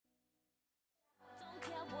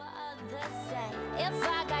If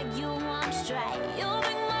I got you, I'm straight. You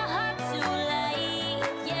bring my heart to life.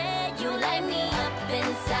 Yeah, you light me up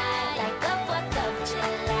inside like the 4th of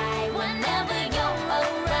July. Whenever you're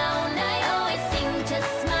around, I always seem to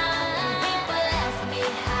smile. People ask me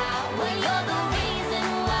how. Well, you're the reason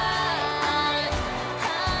why.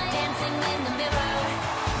 I'm dancing in the mirror,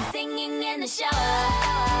 I'm singing in the shower.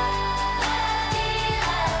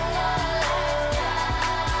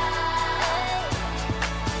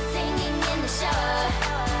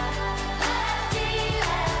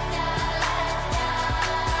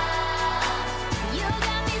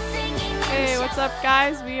 What's up,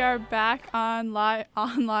 guys? We are back on live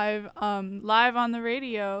on the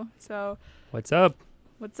radio. So What's up?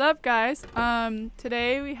 what's up, guys?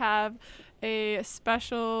 Today we have a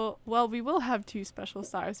special, well, we will have 2 special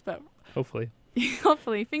stars, but Hopefully.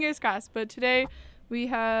 hopefully, fingers crossed. But today we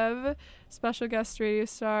have special guest radio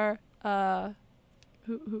star,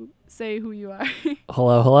 who say who you are.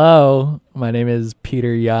 Hello. My name is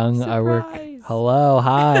Peter Young. Surprise.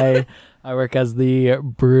 Hi. I work as the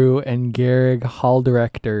Brew and Gehrig Hall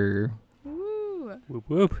Director. Woo. Whoop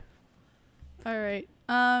whoop. All right.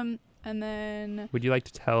 And then Would you like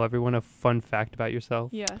to tell everyone a fun fact about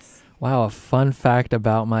yourself? yes. Wow, a fun fact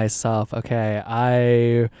about myself. Okay,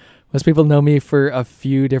 most people know me for a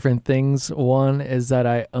few different things. One is that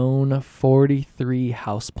I own 43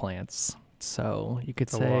 houseplants. So you could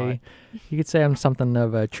That's a say I'm something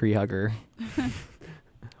of a tree hugger.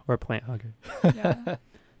 Or a plant hugger? Yeah.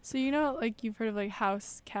 So like you've heard of like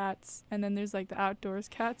house cats, and then there's like the outdoors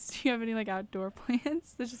cats. Do you have any like outdoor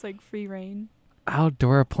plants? That's just like free reign.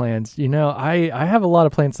 Outdoor plants. I have a lot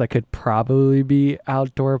of plants that could probably be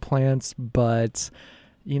outdoor plants, but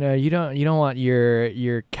you don't want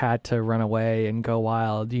your cat to run away and go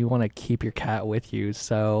wild. You want to keep your cat with you.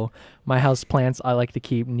 So my house plants I like to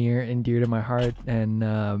keep near and dear to my heart, and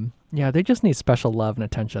they just need special love and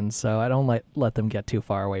attention. So I don't let them get too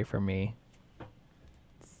far away from me.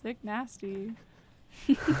 Sick nasty.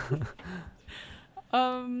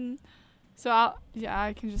 So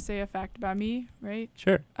I can just say a fact about me, right?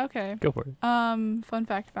 Sure. Okay. Go for it. Fun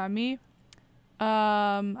fact about me.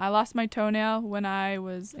 I lost my toenail when I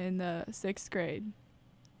was in the 6th grade.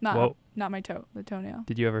 Whoa. Not my toe, the toenail.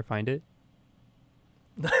 Did you ever find it?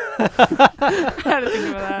 I had to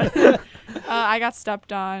think about that. I got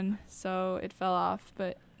stepped on, so it fell off.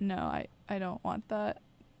 But no, I don't want that.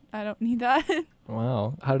 I don't need that.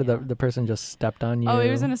 Wow. How did the person just stepped on you? Oh,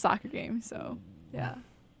 it was in a soccer game, so yeah.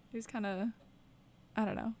 It was kind of, I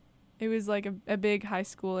don't know. It was like a big high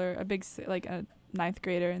schooler, like a 9th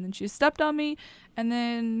grader, and then she stepped on me, and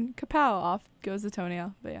then kapow, off goes the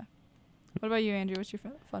toenail. But yeah. What about you, Andrew? What's your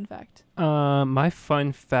fun fact? My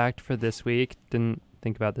fun fact for this week, didn't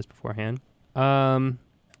think about this beforehand. I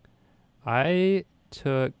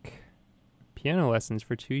took piano lessons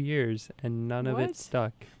for 2 years, and none of What? it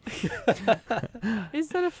stuck. Is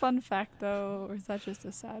that a fun fact, though, or is that just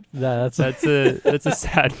a sad fact? That's That's a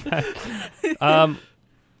sad fact. A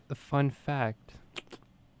fun fact.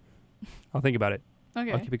 I'll think about it.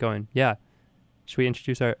 Okay. I'll keep it going. Yeah. Should we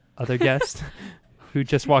introduce our other guest who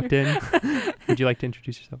just walked in? Would you like to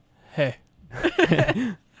introduce yourself? Hey, Who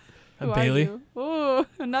I'm are Bailey. you? Ooh,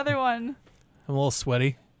 another one. I'm a little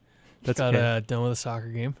sweaty. That's Got okay. done with a soccer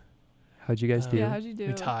game. How'd you guys do? Yeah, how'd you do?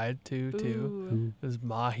 We tied 2-2. Ooh. It was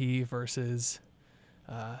Mahi versus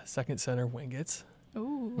second center Wingets.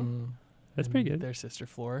 Ooh. That's pretty good. Their sister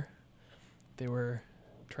floor. They were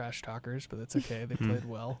trash talkers, but that's okay. They played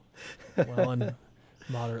well and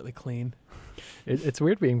moderately clean. It's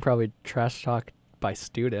weird being probably trash talked by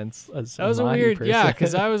students. As That was a Mahi weird, person.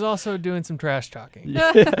 because I was also doing some trash talking.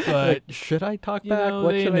 But But should I talk you back? know,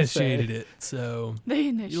 What they should initiated I say? it, so They you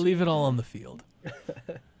initiated. leave it all on the field.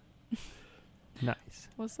 Nice.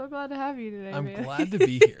 Well, so glad to have you today. I'm Bailey. glad to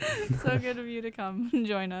be here. So good of you to come and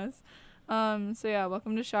join us. So yeah,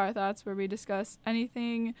 welcome to Shower Thoughts, where we discuss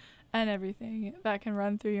anything and everything that can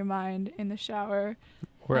run through your mind in the shower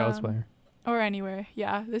Or elsewhere. or anywhere.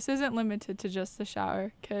 Yeah, this isn't limited to just the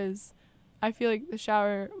shower, because I feel like the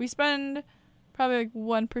shower, we spend probably like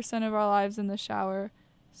 1% of our lives in the shower.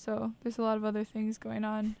 So there's a lot of other things going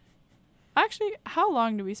on. Actually, how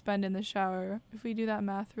long do we spend in the shower if we do that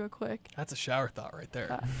math real quick? That's a shower thought right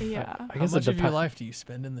there. Yeah. I How guess much it of your depen- life do you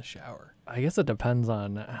spend in the shower? I guess it depends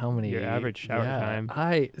on how many. Your average shower time.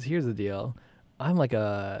 Here's the deal. I'm like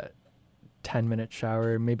a 10-minute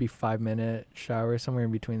shower, maybe 5-minute shower, somewhere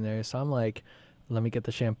in between there. So I'm like, let me get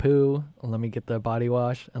the shampoo, let me get the body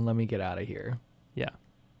wash, and let me get out of here. Yeah.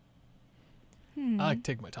 I like to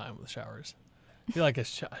take my time with showers. I feel like a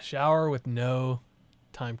shower with no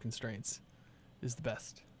time constraints is the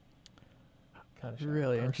best. kind of shower.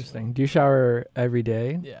 Really personally. interesting. Do you shower every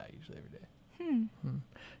day? Yeah, usually every day.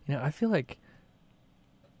 You know, I feel like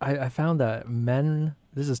I found that men,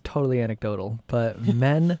 this is totally anecdotal, but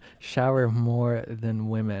men shower more than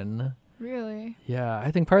women. Really? Yeah,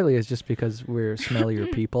 I think partly it's just because we're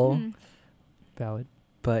smellier people. Valid.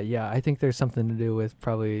 But yeah, I think there's something to do with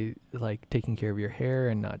probably like taking care of your hair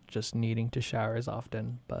and not just needing to shower as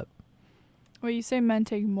often, but Well, you say men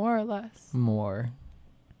take more or less? more.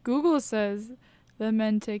 Google says the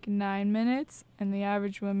men take 9 minutes and the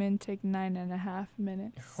average women take 9.5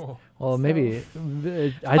 minutes. Oh, Well, So- maybe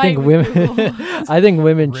I Fight think with women Google. I think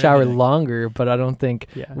women shower Riveting. longer, but I don't think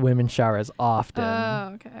Yeah. women shower as often.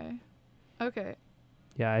 Oh, okay. Okay.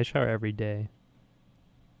 Yeah, I shower every day.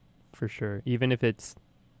 For sure. Even if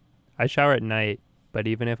I shower at night, but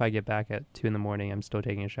even if I get back at 2 a.m, I'm still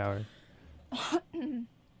taking a shower.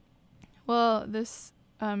 Well, this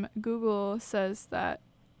Google says that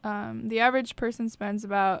the average person spends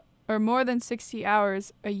about or more than 60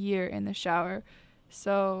 hours a year in the shower.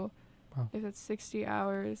 So Wow. if it's 60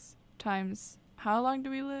 hours times how long do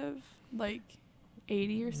we live? Like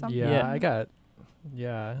 80 or something? Yeah,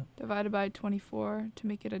 Yeah. Divided by 24 to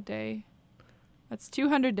make it a day. That's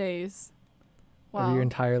 200 days. Over Wow. your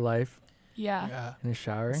entire life Yeah. yeah. in a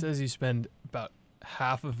shower. It says you spend about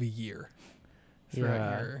half of a year throughout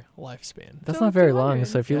Yeah. your lifespan. That's So not very long. 200.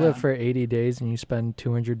 So if you live Yeah. for 80 days and you spend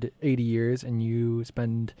 280 years and you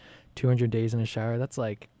spend 200 days in a shower, that's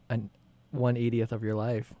like 1/80th of your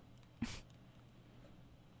life. I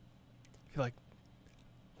feel like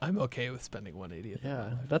I'm okay with spending 180th. of my Yeah,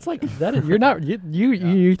 life that's in like the shower. that. You're not you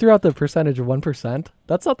Yeah. you threw out the percentage of 1%.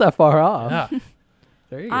 That's not that far off. Yeah.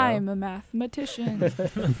 There you go. I'm a mathematician.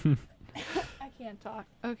 I can't talk.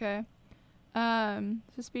 Okay.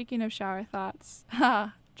 So speaking of shower thoughts,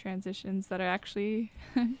 transitions that are actually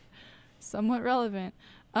somewhat relevant.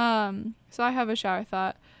 So I have a shower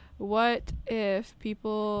thought. What if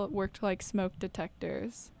people worked like smoke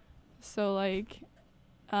detectors? So like,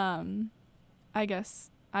 I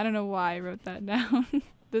guess I don't know why I wrote that down.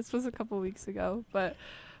 This was a couple weeks ago, but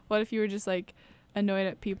what if you were just like annoyed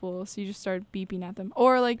at people, so you just started beeping at them,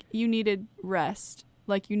 or like you needed rest,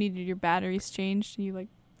 like you needed your batteries changed, and you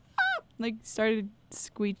like started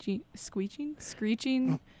screeching,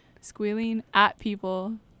 squealing at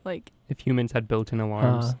people, like If humans had built-in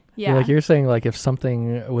alarms. yeah, Like you're saying, like if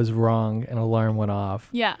something was wrong, an alarm went off.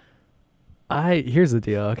 yeah, Here's the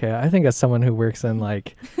deal. Okay, I think as someone who works in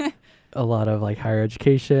like a lot of like higher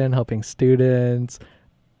education, helping students,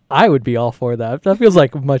 I would be all for that. That feels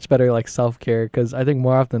like much better like self-care, because I think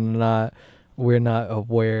more often than not we're not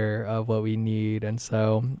aware of what we need, and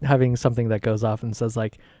so having something that goes off and says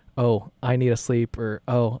like, oh, I need to sleep, or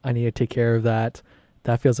oh, I need to take care of that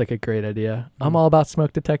feels like a great idea. I'm all about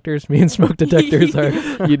smoke detectors. Me and smoke detectors are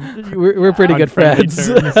we're pretty On good friendly friends.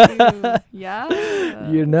 terms. yeah.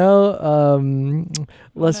 You know,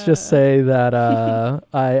 let's just say that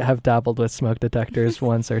I have dabbled with smoke detectors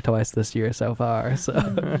once or twice this year so far. So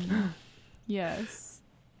Yes.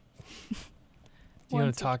 Do you want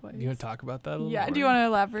Once to or talk? twice. You want to talk about that a little Yeah. more? Do you want to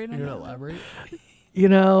elaborate on You that? want to elaborate? you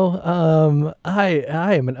know,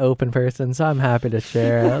 I am an open person, so I'm happy to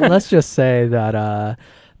share. Let's just say that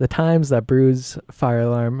the times that Brew's fire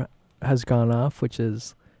alarm has gone off, which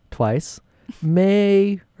is twice,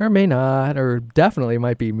 may or may not, or definitely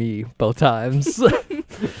might be me both times.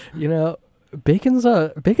 You know, bacon's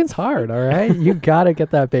hard, all right? You gotta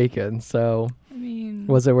get that bacon. So I mean,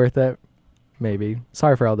 was it worth it? Maybe.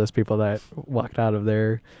 Sorry for all those people that walked out of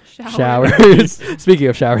their shower. showers. Speaking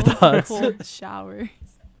of shower thoughts. Cold showers.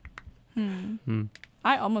 Hmm.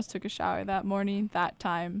 I almost took a shower that morning, that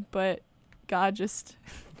time, but God just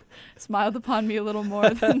smiled upon me a little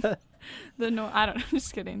more than I don't know.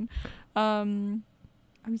 Just kidding. I'm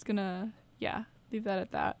just gonna leave that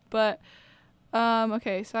at that. But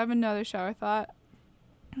okay, so I have another shower thought.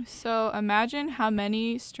 So imagine how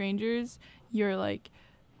many strangers you're like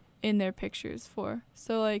in their pictures for.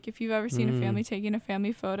 So like if you've ever seen a family taking a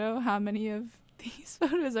family photo, how many of these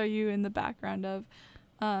photos are you in the background of?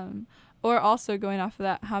 Or also going off of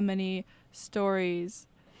that, how many stories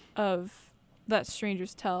of that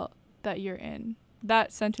strangers tell that you're in?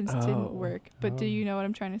 That sentence didn't work, but do you know what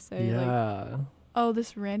I'm trying to say? Like, Yeah. oh,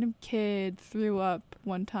 this random kid threw up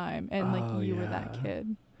one time and like Oh, you were that yeah.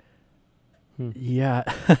 kid. Yeah.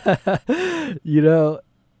 You know,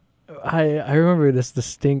 I remember this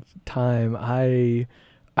distinct time. I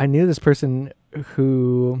knew this person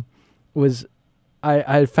who was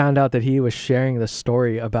I found out that he was sharing the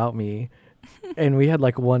story about me and we had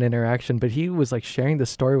like one interaction, but he was like sharing the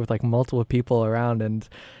story with like multiple people around, and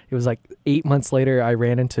it was like 8 months later I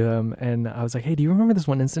ran into him and I was like, hey, do you remember this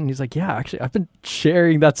one incident? And he's like, yeah, actually I've been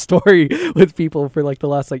sharing that story with people for like the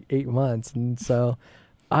last like 8 months. And so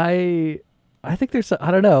I think there's,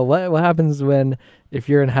 I don't know, what happens when, if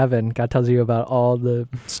you're in heaven, God tells you about all the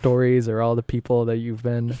stories or all the people that you've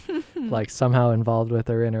been like somehow involved with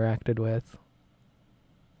or interacted with.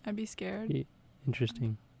 I'd be scared.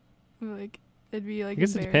 Interesting. Like, it'd be like I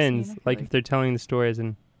guess it embarrassing, depends. I feel Like if they're telling the stories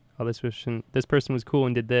and, oh, this person was cool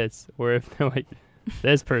and did this, or if they're like,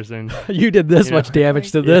 this person. You did this You know, much damage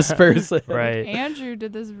like- to this Yeah. person. Right. Andrew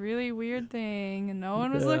did this really weird thing and no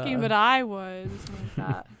one was Yeah. looking, but I was. Something like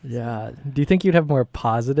that. Yeah. Do you think you'd have more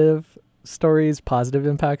positive stories, positive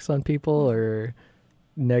impacts on people, or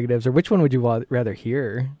negatives, or which one would you rather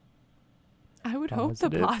hear? I would hope the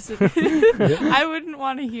Positive. positive. I wouldn't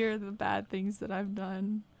want to hear the bad things that I've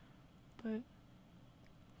done, but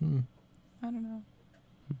Hmm. I don't know.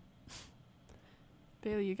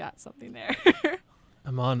 Bailey, you got something there.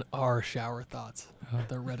 I'm on our shower thoughts,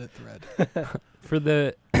 the Reddit thread. For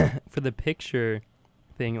the for the picture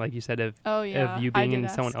thing, like you said, of Oh yeah, you I being did in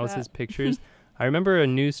ask someone else's that. pictures. I remember a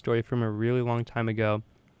news story from a really long time ago.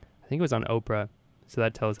 I think it was on Oprah, so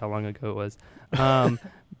that tells how long ago it was.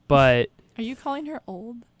 But Are you calling her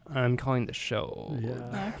old? I'm calling the show.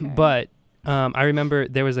 Yeah. Okay. But I remember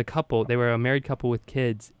there was a couple. They were a married couple with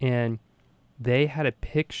kids, and they had a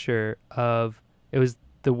picture of. It was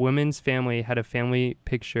the woman's family had a family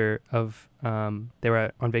picture of. They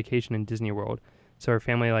were on vacation in Disney World, so her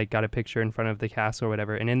family like got a picture in front of the castle or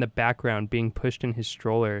whatever. And in the background, being pushed in his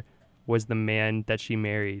stroller, was the man that she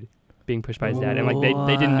married, being pushed by his dad. And like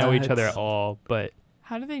they didn't know each other at What? all, but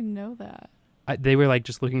How do they know that? they were like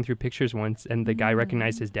just looking through pictures once, and the guy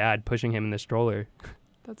recognized Mm. his dad pushing him in the stroller.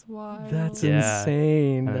 That's wild. That's Yeah.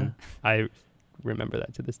 insane. I remember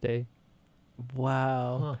that to this day.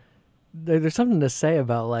 Wow. Huh. There's something to say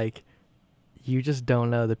about like you just don't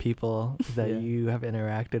know the people that Yeah. you have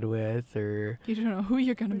interacted with, or You don't know who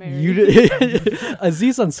you're gonna marry.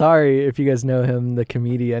 Aziz Ansari, if you guys know him, the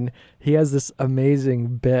comedian, he has this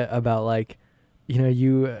amazing bit about like, you know,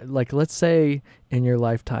 you like, let's say in your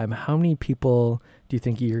lifetime, how many people do you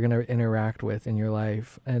think you're gonna interact with in your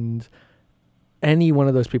life? And any one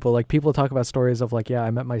of those people, like people talk about stories of like, yeah,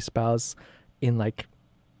 I met my spouse in like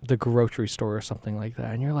the grocery store or something like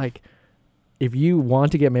that, and you're like, if you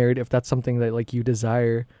want to get married, if that's something that like you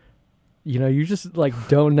desire, you know, you just like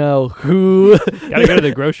don't know who. Gotta go to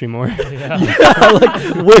the grocery more. Yeah. Yeah,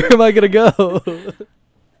 like where am I gonna go?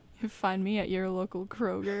 You find me at your local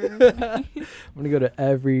Kroger. I'm gonna go to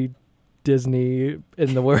every Disney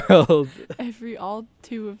in the world. all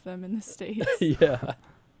 2 of them in the States. Yeah.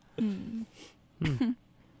 Hmm. Hmm.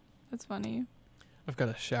 That's funny. I've got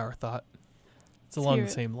a shower thought. It's Let's along hear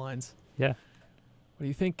the it. same lines. Yeah. What do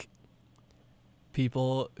you think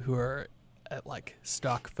people who are at like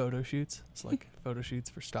stock photo shoots, it's like photo shoots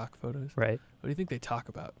for stock photos, Right. what do you think they talk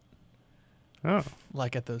about Oh.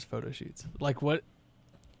 like at those photo shoots? Like what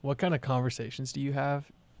kind of conversations do you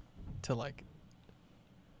have to like,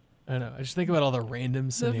 I don't know, I just think about all the random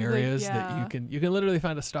like, scenarios that yeah. you can literally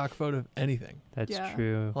find a stock photo of anything. That's Yeah.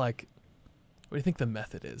 true. Like what do you think the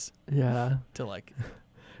method is Yeah. to like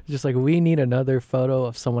Just like, we need another photo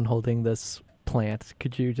of someone holding this plant.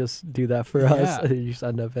 Could you just do that for us? Yeah. And you just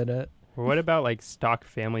end up in it. Or what about like stock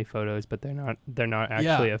family photos, but they're not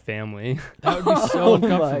actually Yeah. a family? that would be so Oh my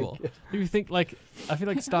uncomfortable. God. Do you think like I feel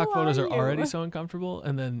like stock Who photos are are already you? so uncomfortable,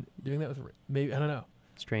 and then doing that with maybe I don't know.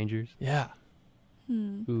 Strangers. Yeah,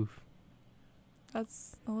 Hmm. Oof.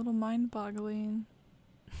 That's a little mind-boggling.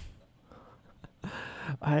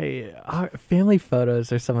 Family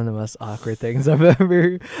photos are some of the most awkward things I've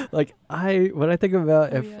ever, like, when I think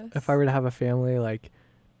about Oh, if yes. I were to have a family, like,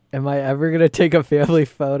 am I ever going to take a family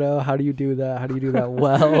photo? How do you do that? How do you do that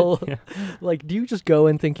well? Yeah. Like, do you just go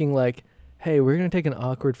in thinking like, hey, we're going to take an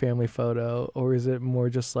awkward family photo? Or is it more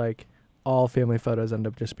just like all family photos end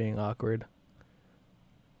up just being awkward?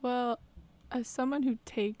 Well, as someone who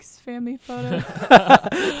takes family photos,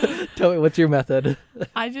 Tell me, what's your method?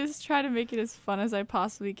 I just try to make it as fun as I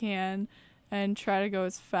possibly can and try to go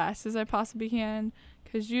as fast as I possibly can,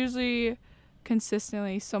 because usually,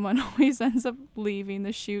 consistently, someone always ends up leaving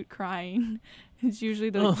the shoot crying. It's usually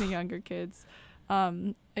the younger kids.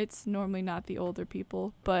 It's normally not the older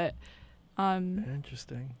people, but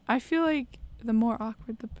Interesting. I feel like the more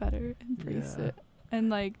awkward, the better. Embrace Yeah. it. And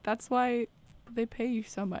like that's why they pay you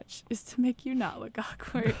so much, is to make you not look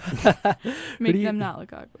awkward. Make do you- them not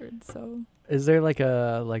look awkward. So Is there like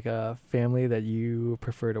a family that you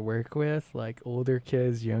prefer to work with, like older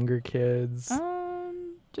kids, younger kids?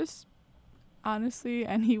 just honestly,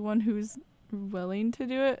 anyone who's willing to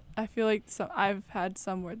do it. I feel like I've had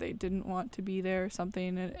some where they didn't want to be there or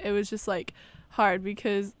something, and it was just like hard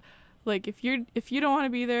because like if you don't want to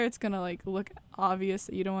be there, it's gonna like look obvious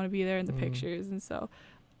that you don't want to be there in the pictures, and so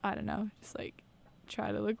I don't know, just like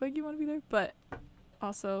try to look like you want to be there, but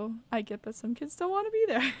also I get that some kids don't want to be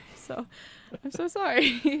there, so I'm so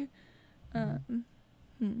sorry.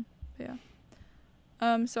 Yeah.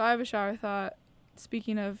 So I have a shower thought.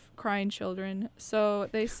 Speaking of crying children, so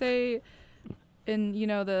they say in,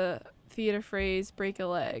 the theater phrase, break a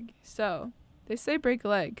leg. So they say break a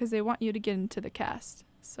leg because they want you to get into the cast.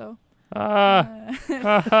 So that's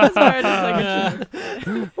where it is like a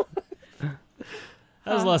joke.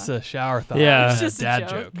 That was less a shower thought. Yeah. It was It's just a a dad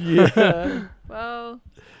joke. joke. Yeah. Well,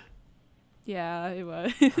 yeah, it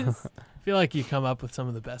was. I feel like you come up with some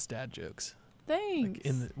of the best dad jokes. Thanks.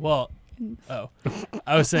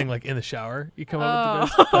 I was saying like in the shower, you come up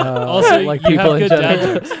with the best. Oh. Also, like you people have in good dad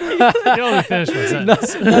general. jokes. You don't let me finish my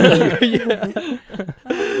sentence.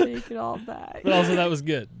 I'll take it all back. But also that was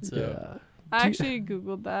good. So, Yeah. I actually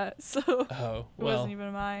Googled that, so it well, wasn't even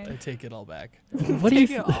I mine. take it all back. What do you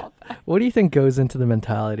Take it all back. What do you think goes into the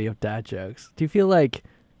mentality of dad jokes? Do you feel like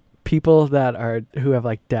people who have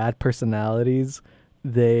like dad personalities,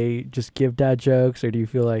 they just give dad jokes, or do you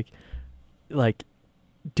feel like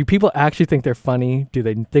do people actually think they're funny? Do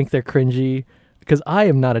they think they're cringy? Because I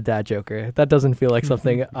am not a dad joker. That doesn't feel like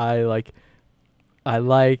something I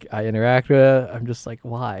interact with. I'm just like,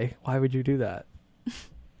 why? Why would you do that?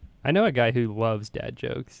 I know a guy who loves dad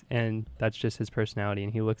jokes, and that's just his personality,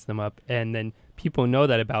 and he looks them up, and then people know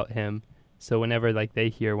that about him. So whenever like they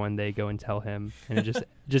hear one, they go and tell him, and it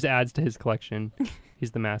just adds to his collection.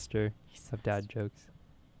 He's the master of dad jokes.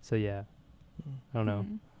 So yeah, I don't know.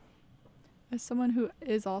 As someone who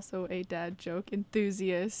is also a dad joke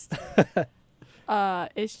enthusiast,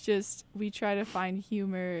 it's just we try to find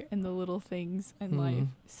humor in the little things in life.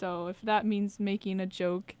 So if that means making a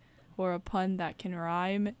joke or a pun that can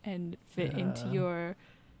rhyme and fit into your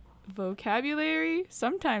vocabulary,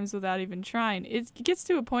 sometimes without even trying, it gets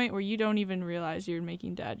to a point where you don't even realize you're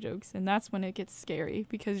making dad jokes, and that's when it gets scary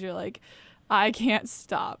because you're like, I can't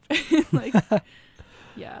stop. Like,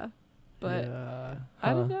 yeah, but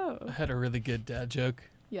I don't know. I had a really good dad joke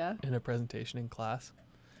Yeah, in a presentation in class.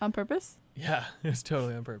 on purpose. Yeah, it was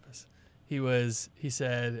totally on purpose. He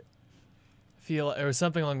said, it was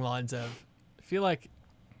something along the lines of, I feel like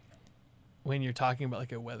when you're talking about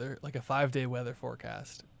like a 5-day weather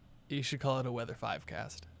forecast, you should call it a weather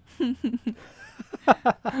 5-cast.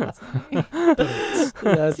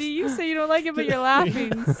 See, you say you don't like it, but you're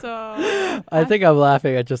laughing. So I think I'm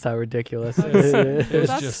laughing at just how ridiculous it It was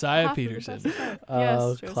That's Josiah half of the Peterson. best part. Oh,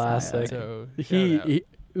 Yes, Josiah. classic. So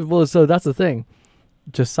So that's the thing.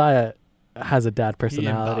 Josiah has a dad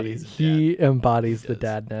personality. He embodies the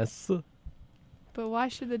does. dadness. But why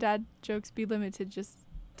should the dad jokes be limited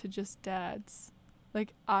to just dads?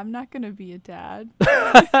 Like, I'm not gonna be a dad.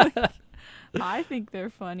 I think they're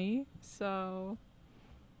funny, so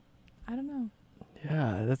I don't know.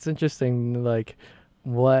 Yeah, that's interesting. Like,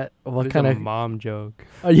 what What is kind a of mom joke?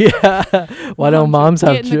 yeah? Why don't moms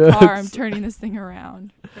have Get in jokes? the car, I'm turning this thing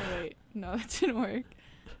around. Oh, wait, no, that didn't work.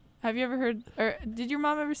 Have you ever heard, or did your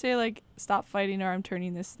mom ever say like, "Stop fighting," or "I'm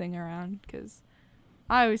turning this thing around"? Because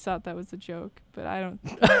I always thought that was a joke, but I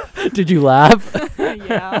don't. Did you laugh?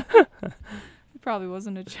 Yeah, it probably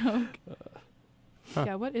wasn't a joke.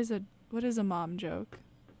 Yeah, what is a mom joke?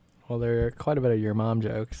 Well, there are quite a bit of your mom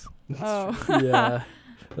jokes. Oh, Yeah,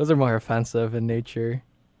 those are more offensive in nature.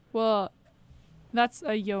 well, that's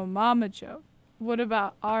a yo mama joke. What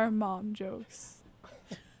about our mom jokes?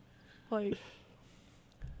 Like,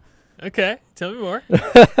 Okay, tell me more.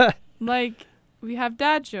 like we have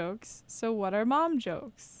dad jokes. So what are mom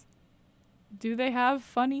jokes? Do they have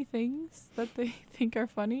funny things that they think are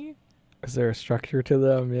funny? Is there a structure to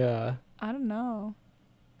them? Yeah. I don't know.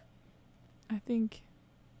 I think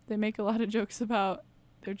they make a lot of jokes about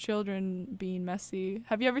their children being messy.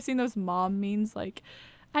 Have you ever seen those mom memes? Like,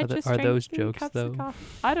 I Are just are drank those 3 jokes, cups though? of coffee.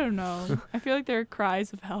 I don't know. I feel like they're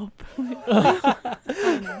cries of help. I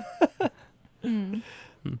don't know.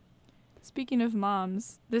 Speaking of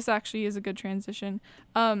moms, this actually is a good transition.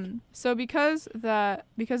 So because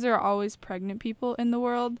there are always pregnant people in the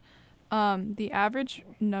world, the average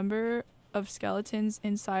number of skeletons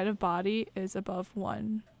inside a body is above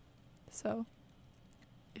 1. So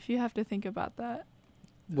if you have to think about that.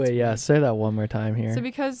 Wait, yeah, say that one more time here. So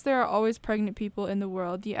because there are always pregnant people in the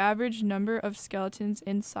world, the average number of skeletons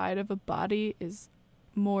inside of a body is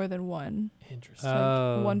more than 1. Interesting. Like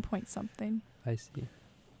Oh. 1 point something. I see.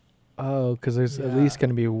 Oh, because there's at Yeah. least going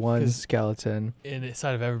to be one 'Cause- skeleton.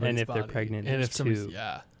 inside of everybody's And if they're body. pregnant, and there's if somebody's 2.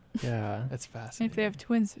 yeah, Yeah. that's And fascinating. if they have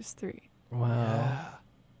twins, there's 3. Wow. Yeah.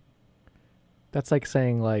 That's like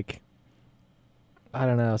saying like, I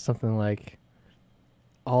don't know, something like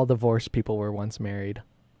all divorced people were once married.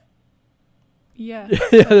 Yeah. Yeah,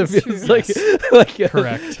 it that's feels true. like, Yes. like a-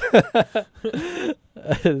 Correct.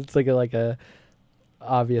 it's like a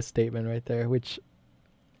obvious statement right there, which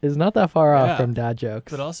is not that far Yeah. off from dad jokes.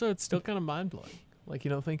 But also, it's still kind of mind blowing. Like, you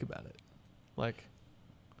don't think about it. Like,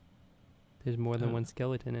 There's more than Yeah. one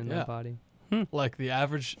skeleton in Yeah. that body. like the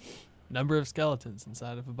average number of skeletons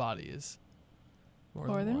inside of a body is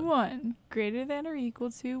More than one. Greater than or equal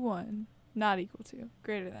to 1. Not equal to.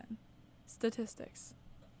 Greater than. Statistics.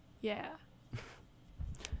 Yeah.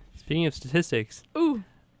 Speaking of statistics, Ooh.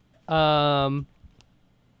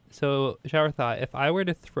 so shower thought: if I were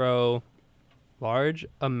to throw large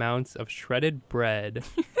amounts of shredded bread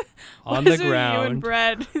on What the is with you and ground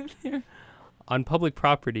bread? on public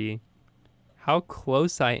property, how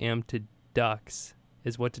close I am to ducks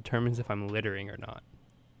is what determines if I'm littering or not.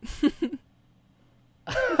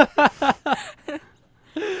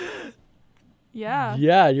 Yeah.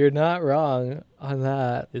 Yeah, you're not wrong on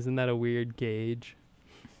that. Isn't that a weird gauge?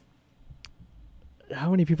 How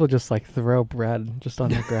many people just like throw bread just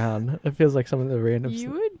on the ground? It feels like some of the random.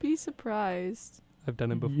 You would be surprised. I've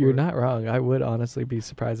done it before. You're not wrong. I would honestly be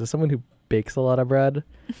surprised. As someone who bakes a lot of bread,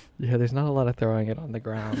 yeah, there's not a lot of throwing it on the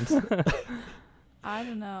ground. I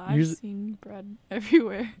don't know. I've Usually- seen bread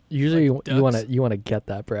everywhere. Usually, Like you want ducks? to get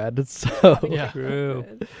that bread. So Yeah. True.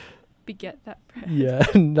 Bread. Beget that bread. yeah,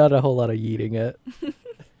 not a whole lot of eating it.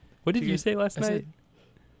 What did you guys- say last I night? said,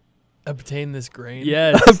 obtain this grain.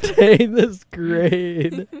 Yes. Obtain this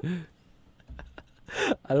grade.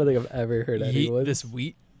 I don't think I've ever heard Yeet anyone. this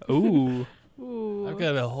wheat. Ooh. Ooh. I've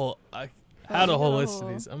got a whole. I Oh, had a you whole got list of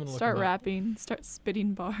these. I'm gonna start look 'em up. rapping. Start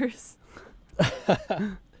spitting bars.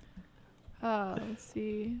 Let's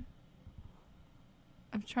see.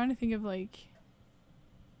 I'm trying to think of like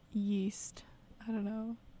yeast. I don't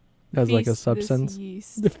know. As like a Feast this substance.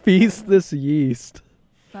 Yeast. The feast this yeast.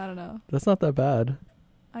 I don't know. That's not that bad.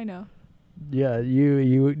 I know. Yeah,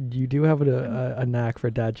 you do have a knack for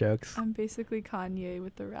dad jokes. I'm basically Kanye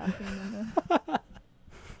with the rapping and the.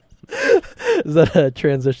 Is that a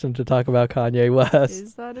transition to talk about Kanye West?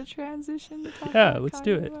 Is that a transition to talk Yeah, about let's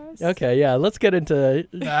do Kanye it. West? Okay, yeah, let's get into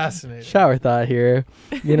Fascinating. shower thought here.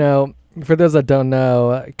 You know, for those that don't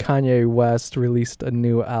know, Kanye West released a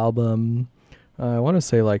new album. I want to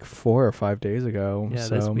say like 4 or 5 days ago. Yeah,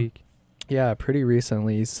 so, this week. Yeah, pretty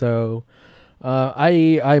recently. So,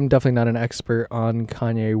 I'm definitely not an expert on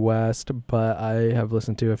Kanye West, but I have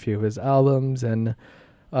listened to a few of his albums, and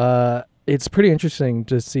it's pretty interesting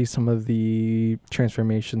to see some of the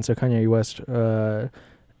transformation. So Kanye West,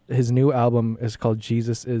 his new album is called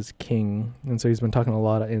Jesus is King, and so he's been talking a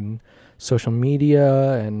lot in social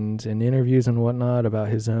media and in interviews and whatnot about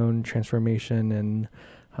his own transformation,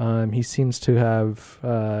 and he seems to have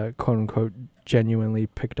quote unquote genuinely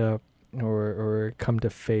picked up or come to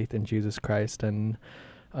faith in Jesus Christ. And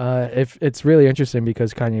if it's really interesting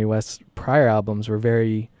because Kanye West's prior albums were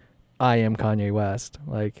very I am Kanye West,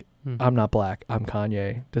 like Mhm. I'm not black, I'm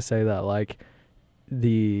Kanye, to say that like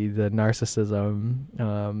the narcissism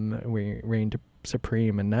reigned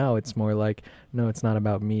supreme, and now it's more like, no, it's not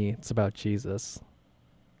about me, it's about Jesus.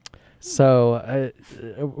 So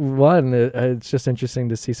it's just interesting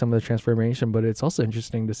to see some of the transformation, but it's also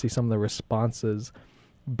interesting to see some of the responses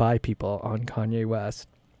by people on Kanye West.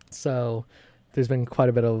 So there's been quite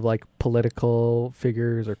a bit of like political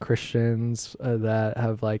figures or Christians that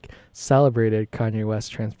have like celebrated Kanye West's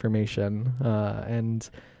transformation, and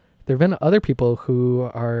there have been other people who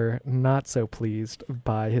are not so pleased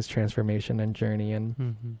by his transformation and journey. And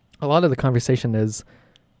Mhm. a lot of the conversation is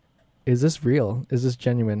this real? Is this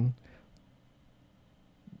genuine?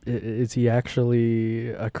 Is he actually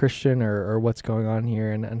a Christian, or what's going on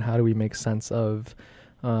here? And how do we make sense of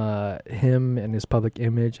him and his public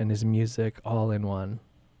image and his music all in one?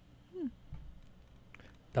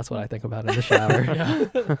 That's what I think about in the shower. Yeah.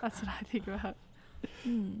 That's what I think about.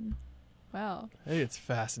 Wow. I think it's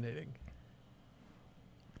fascinating.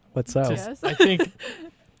 What's up? Yes. I think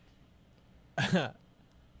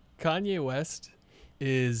Kanye West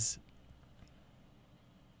is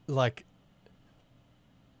like,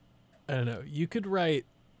 I don't know, you could write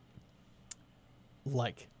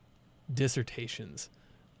like dissertations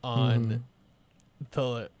on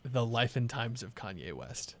the life and times of Kanye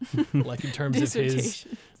West. Like in terms of his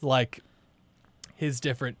Dissertation. like his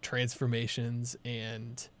different transformations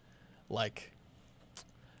and like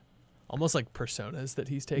almost like personas that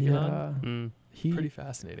he's taken on. Mm. pretty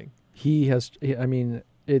fascinating. He has. I mean,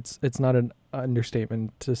 it's not an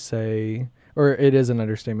understatement to say, or it is an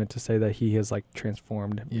understatement to say that he has like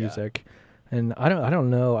transformed Yeah. music. And I don't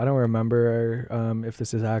know. I don't remember if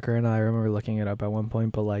this is accurate. I remember looking it up at one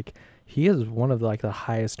point, but like he is one of the, like the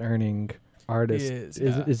highest earning artists. He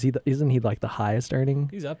is, yeah. Isn't he like the highest earning?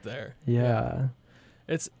 He's up there. Yeah.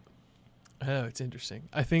 It's interesting.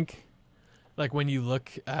 I think like when you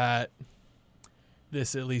look at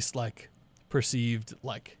this, at least like perceived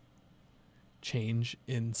like change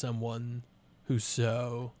in someone who's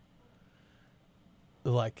so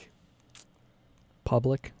like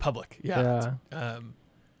Public. yeah.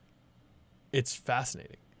 It's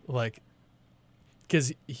fascinating, like,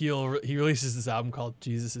 because he releases this album called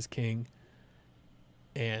Jesus is King,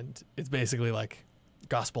 and it's basically like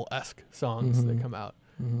gospel-esque songs that come out,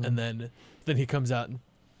 and then he comes out and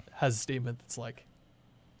has a statement that's like,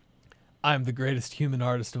 I'm the greatest human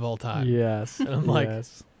artist of all time. Yes. And I'm like,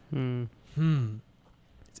 yes.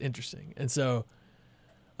 It's interesting. And so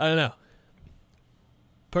I don't know,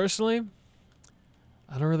 personally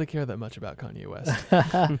I don't really care that much about Kanye West,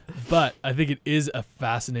 but I think it is a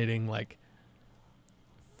fascinating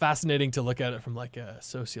to look at it from like a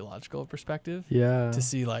sociological perspective. Yeah. To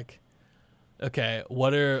see like, okay,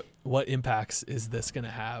 what impacts is this going to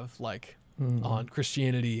have like on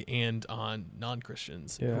Christianity and on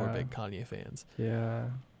non-Christians who are big Kanye fans. Yeah.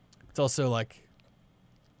 It's also like,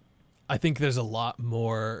 I think there's a lot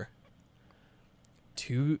more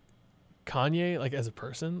to Kanye, like as a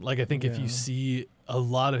person. Like I think if you see a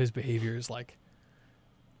lot of his behavior is like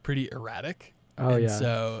pretty erratic. Oh, and yeah.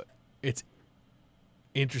 so it's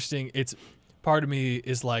interesting. It's part of me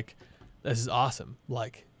is like, this is awesome.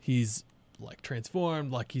 Like he's like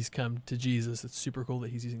transformed, like he's come to Jesus. It's super cool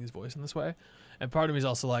that he's using his voice in this way. And part of me is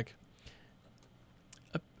also like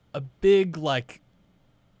a big like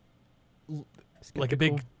a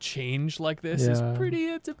big change like this is it's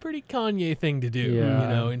a pretty Kanye thing to do, you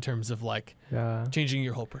know, in terms of like changing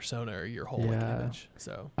your whole persona or your whole like, image.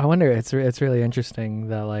 So I wonder, it's really interesting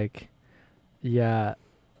that like,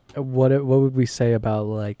 what would we say about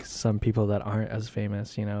like some people that aren't as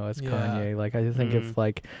famous, you know, as Kanye? Like I think if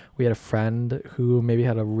like we had a friend who maybe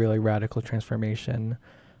had a really radical transformation,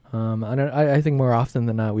 I think more often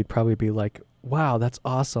than not we'd probably be like, wow, that's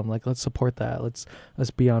awesome, like let's support that, let's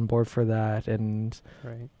be on board for that. And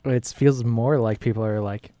it feels more like people are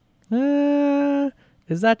like,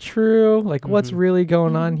 is that true, like what's really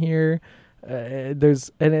going on here? And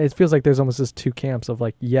it feels like there's almost just two camps of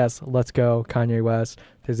like, yes, let's go Kanye West.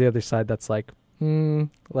 There's the other side that's like,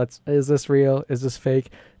 is this real, is this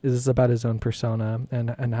fake, is this about his own persona,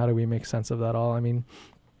 and how do we make sense of that all? I mean,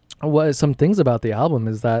 what some things about the album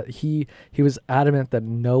is that he was adamant that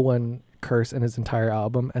no one curse in his entire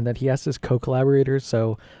album, and that he asked his co-collaborators,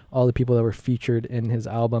 so all the people that were featured in his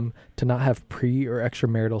album, to not have pre or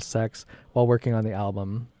extramarital sex while working on the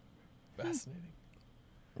album. Fascinating.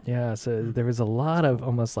 Yeah, so there was a lot of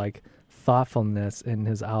almost like thoughtfulness in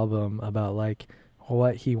his album about like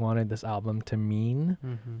what he wanted this album to mean,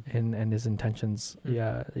 and his intentions.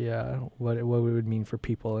 What it would mean for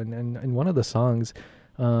people. And one of the songs,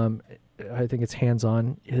 I think it's Hands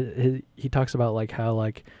On, he talks about like how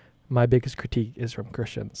like my biggest critique is from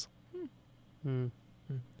Christians.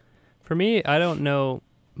 For me, I don't know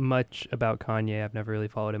much about Kanye. I've never really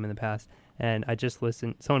followed him in the past, and I just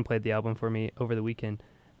listened. Someone played the album for me over the weekend,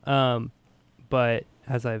 but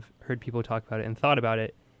as I've heard people talk about it and thought about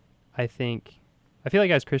it, I feel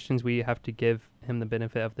like as Christians we have to give him the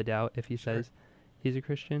benefit of the doubt if he says he's a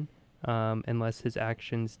Christian, unless his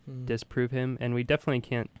actions disprove him. And we definitely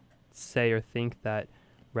can't say or think that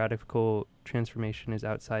radical transformation is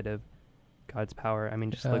outside of God's power. I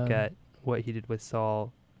mean, just look at what he did with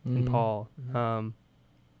Saul and Paul, and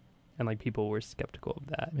like people were skeptical of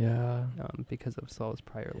that, because of Saul's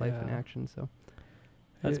prior life and action. So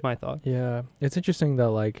that's my thought. Yeah, it's interesting that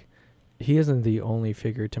like he isn't the only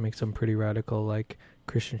figure to make some pretty radical like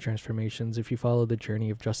Christian transformations. If you follow the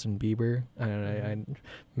journey of Justin Bieber, I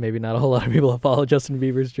maybe not a whole lot of people follow Justin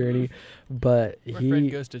Bieber's journey, but my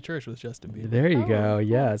friend goes to church with Justin Bieber. There you go.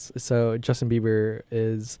 Yes. So Justin Bieber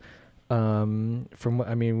is,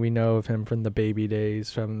 we know of him from the baby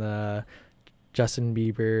days, from the Justin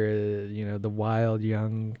Bieber, the wild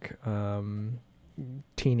young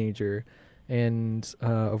teenager. And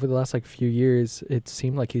over the last like few years, it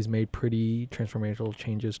seemed like he's made pretty transformational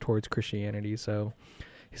changes towards Christianity. So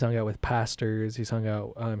he's hung out with pastors, he's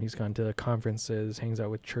gone to conferences, hangs out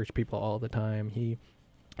with church people all the time.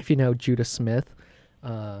 If you know Judah Smith,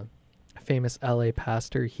 famous LA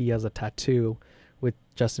pastor, he has a tattoo with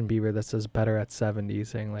Justin Bieber that says "Better at 70,"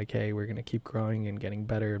 saying like, hey, we're going to keep growing and getting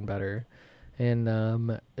better and better. And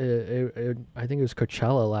I think it was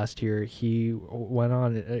Coachella last year. He went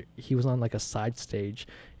on. He was on like a side stage,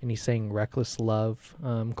 and he sang "Reckless Love,"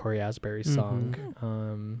 Corey Asbury's song.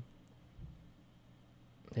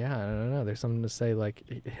 Yeah, I don't know. There's something to say.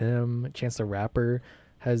 Like him, Chance the Rapper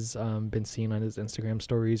has been seen on his Instagram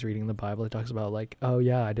stories reading the Bible. It talks about like, oh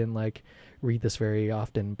yeah, I didn't like read this very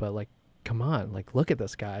often, but like, come on, like look at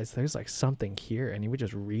this, guys. There's like something here, and he would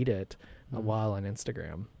just read it a while on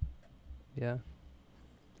Instagram. Yeah.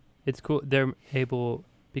 It's cool. They're able,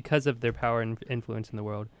 because of their power and influence in the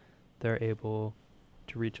world, they're able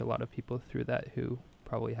to reach a lot of people through that who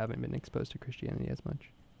probably haven't been exposed to Christianity as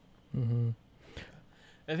much. Mm-hmm.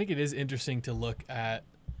 I think it is interesting to look at,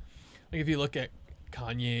 like if you look at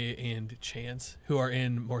Kanye and Chance, who are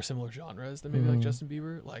in more similar genres than maybe like Justin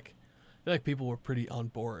Bieber, like I feel like people were pretty on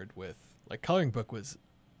board with, like Coloring Book was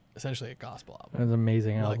essentially a gospel album. It was an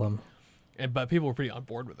amazing Like, album. But people were pretty on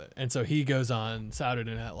board with it. And so he goes on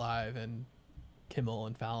Saturday Night Live and Kimmel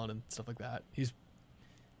and Fallon and stuff like that.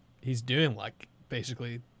 He's doing like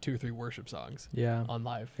basically 2 or 3 worship songs on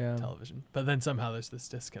live television. But then somehow there's this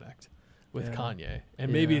disconnect with Kanye.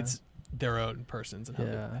 And maybe it's their own persons and how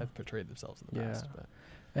they have portrayed themselves in the past. But.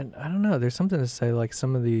 And I don't know, there's something to say, like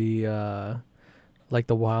some of the like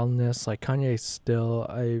the wildness, like Kanye still,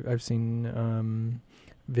 I've seen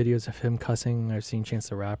videos of him cussing. I've seen Chance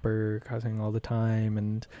the Rapper cussing all the time,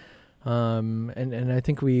 and I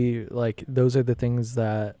think we like those are the things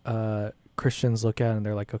that Christians look at and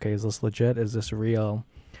they're like, okay, is this legit? Is this real?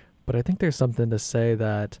 But I think there's something to say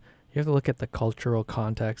that you have to look at the cultural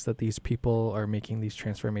context that these people are making these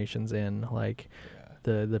transformations in. Like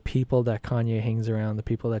the people that Kanye hangs around, the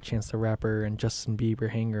people that Chance the Rapper and Justin Bieber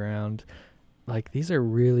hang around, like these are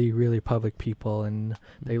really, really public people, and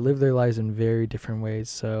they live their lives in very different ways.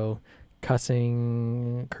 So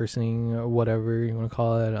cursing, whatever you want to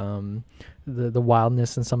call it, the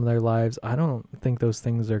wildness in some of their lives, I don't think those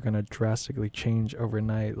things are going to drastically change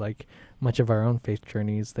overnight. Like much of our own faith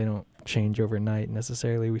journeys, they don't change overnight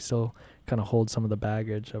necessarily. We still kind of hold some of the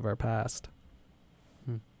baggage of our past.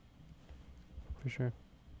 For sure.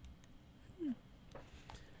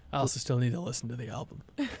 I also still need to listen to the album.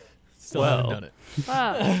 Still haven't done it.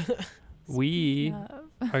 Wow. We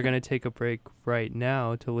are going to take a break right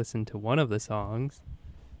now to listen to one of the songs.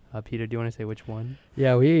 Peter, do you want to say which one?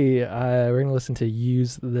 Yeah, we're going to listen to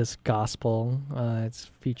Use This Gospel. It's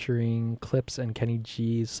featuring Clips and Kenny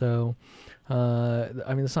G. So, I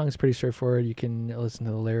mean, the song is pretty straightforward. You can listen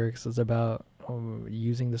to the lyrics. It's about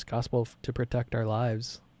using this gospel to protect our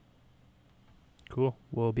lives. Cool.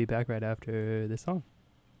 We'll be back right after this song.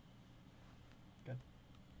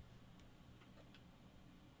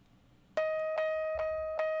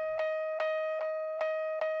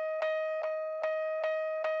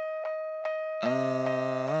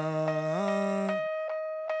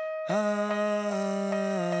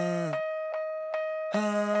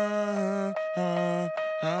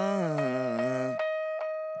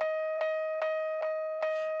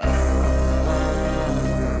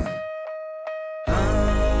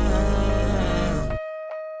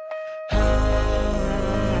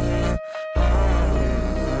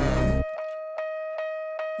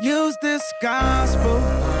 Use this gospel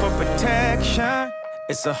for protection.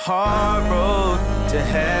 It's a hard road to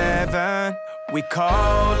heaven. We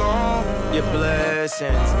call on your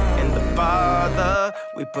blessings. In the Father,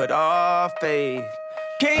 we put our faith.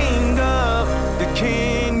 King of the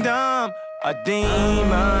kingdom, our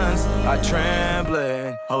demons are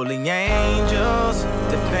trembling. Holy angels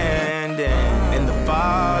defending. In the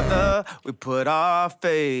Father, we put our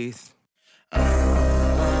faith.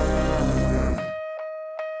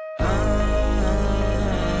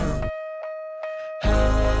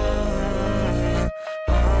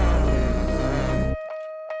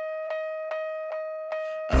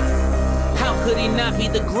 Could he not be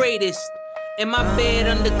the greatest? In my bed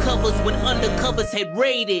undercovers when undercovers had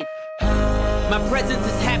raided. My presence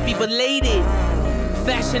is happy belated.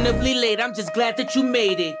 Fashionably late, I'm just glad that you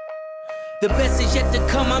made it. The best is yet to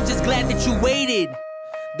come, I'm just glad that you waited.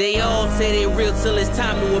 They all say they're real till it's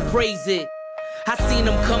time to appraise it. I seen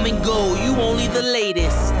them come and go, you only the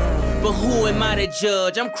latest. But who am I to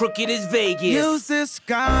judge? I'm crooked as Vegas. Use this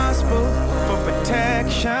gospel for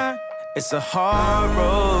protection. It's a hard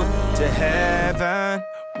road to heaven.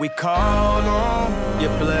 We call on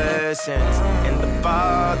your blessings. In the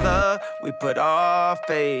Father, we put our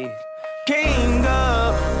faith. King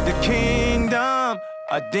of the kingdom,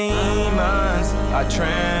 our demons are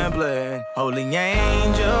trembling. Holy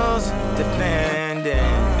angels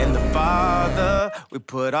defending. In the Father, we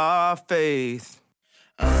put our faith.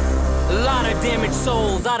 A lot of damaged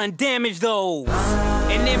souls, I done damaged those.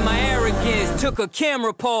 And in my arrogance, took a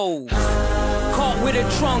camera pose. Caught with a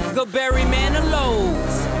trunk of Barry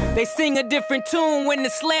Manilow's. They sing a different tune when the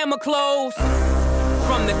slammer close.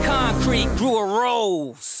 From the concrete grew a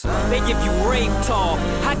rose. They give you rave talk,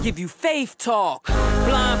 I give you faith talk.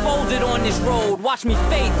 Blindfolded on this road, watch me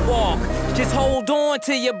faith walk. Just hold on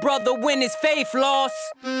to your brother when his faith lost.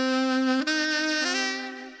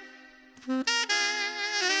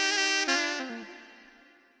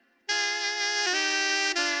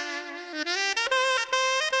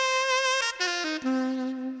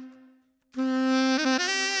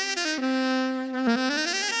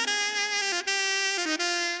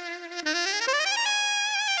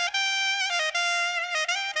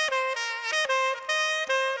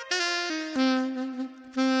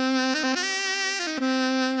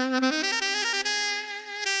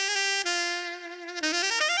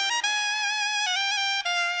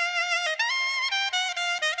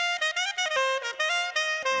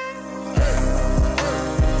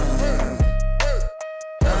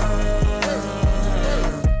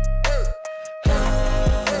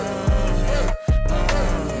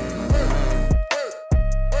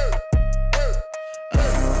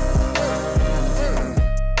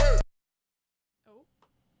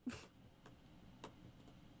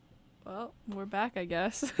 Well, we're back, I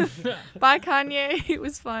guess. Bye, Kanye. It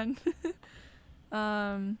was fun.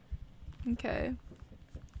 Okay.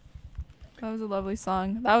 That was a lovely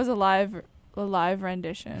song. That was a live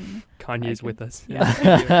rendition. Kanye's with us.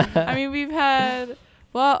 Yeah. I mean, we've had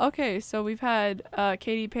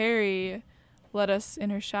Katy Perry let us in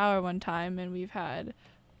her shower one time, and we've had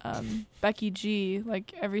Becky G,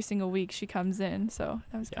 like every single week she comes in, so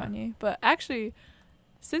that was Kanye. But actually,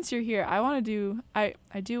 since you're here, I do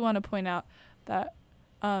want to point out that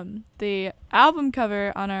the album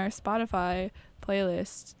cover on our Spotify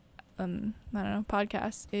playlist,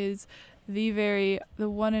 podcast, is the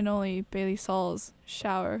one and only Bailey Saul's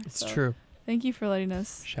Shower. It's true. Thank you for letting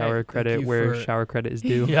us. Shower credit where shower credit is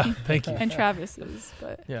due. Yeah, thank you. And Travis's,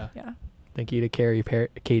 but yeah. Thank you to Katy Perry,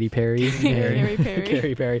 Katy Perry,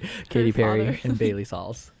 Katy Perry, and Bailey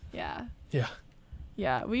Sauls. Yeah. Yeah.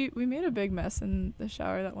 Yeah, we made a big mess in the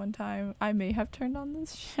shower that one time. I may have turned on the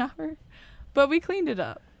shower, but we cleaned it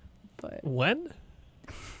up. But When?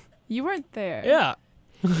 you weren't there. Yeah.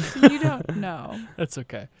 So you don't know. That's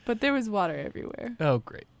okay. But there was water everywhere. Oh,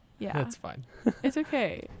 great. Yeah. That's fine. It's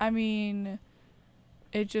okay. I mean,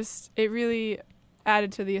 it really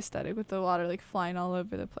added to the aesthetic with the water like flying all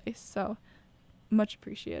over the place. So much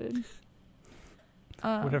appreciated.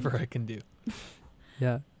 Whatever I can do.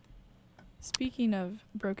 Yeah. Speaking of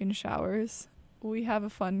broken showers, we have a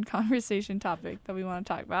fun conversation topic that we want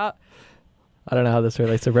to talk about. I don't know how this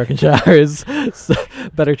relates to broken showers. So,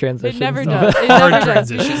 better transition. It never does. It never does.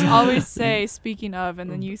 You transition. just always say "speaking of," and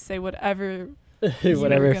then you say whatever.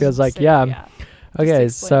 Whatever you're it feels gonna like. say. Yeah. Okay,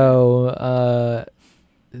 Just explain so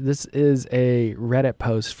this is a Reddit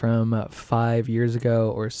post from 5 years ago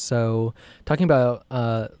or so, talking about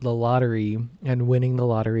the lottery and winning the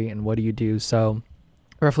lottery and what do you do. So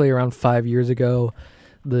roughly around 5 years ago,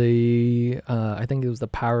 I think it was the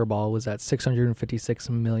Powerball was at $656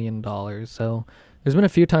 million. So there's been a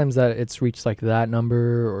few times that it's reached like that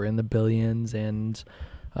number or in the billions. And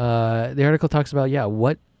the article talks about,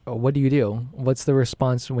 what do you do? What's the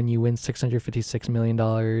response when you win $656 million?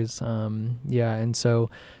 And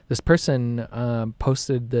so this person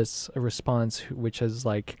posted this response, which has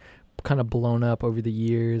like kind of blown up over the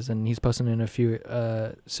years, and he's posted in a few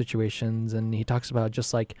situations, and he talks about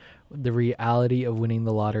just like the reality of winning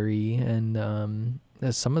the lottery and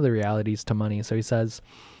some of the realities to money. So he says,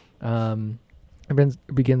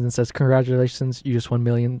 begins and says, "Congratulations, you just won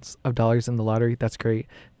millions of dollars in the lottery. That's great.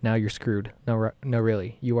 Now you're screwed." No,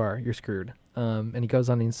 really, you're screwed. And he goes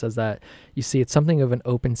on and he says that, "You see, it's something of an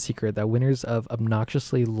open secret that winners of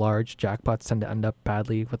obnoxiously large jackpots tend to end up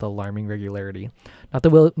badly with alarming regularity. Not the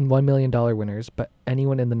 $1 million winners, but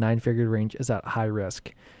anyone in the 9-figure range is at high risk."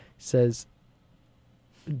 He says,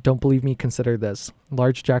 "Don't believe me? Consider this.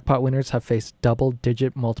 Large jackpot winners have faced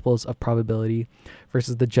double-digit multiples of probability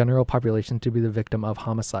versus the general population to be the victim of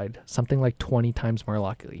homicide, something like 20 times more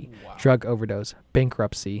likely. Wow. Drug overdose,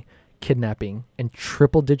 bankruptcy, kidnapping, and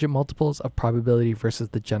triple-digit multiples of probability versus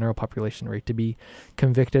the general population rate to be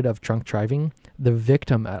convicted of drunk driving, the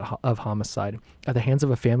victim of homicide at the hands of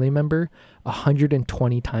a family member,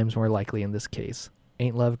 120 times more likely in this case.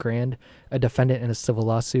 Ain't love grand? A defendant in a civil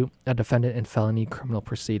lawsuit, a defendant in felony criminal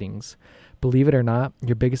proceedings. Believe it or not,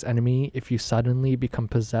 your biggest enemy, if you suddenly become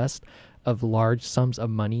possessed of large sums of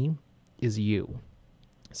money, is you."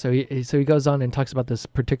 So he goes on and talks about this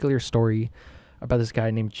particular story about this guy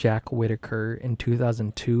named Jack Whitaker in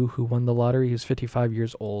 2002 who won the lottery. He was 55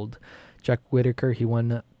 years old. Jack Whitaker, he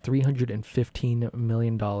won $315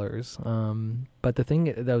 million. But the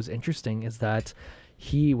thing that was interesting is that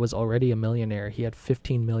he was already a millionaire. He had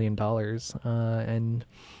 $15 million. And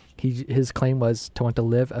his claim was to want to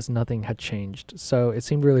live as nothing had changed. So it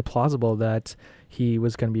seemed really plausible that he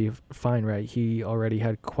was going to be fine, right? He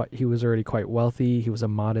was already quite wealthy. He was a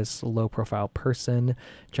modest, low-profile person,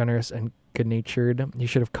 generous and good-natured. He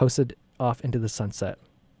should have coasted off into the sunset.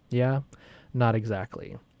 Yeah, not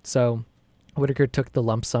exactly. So Whitaker took the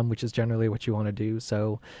lump sum, which is generally what you want to do.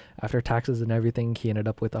 So after taxes and everything, he ended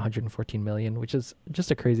up with $114 million, which is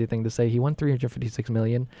just a crazy thing to say. He won $356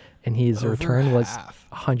 million, and his return was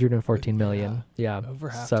 $114 million. Yeah, over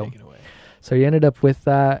half taken away. So he ended up with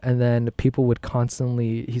that, and then people would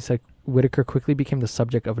constantly, he said, Whitaker quickly became the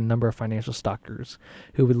subject of a number of financial stalkers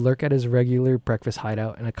who would lurk at his regular breakfast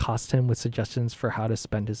hideout and accost him with suggestions for how to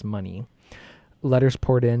spend his money. Letters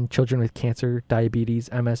poured in, children with cancer,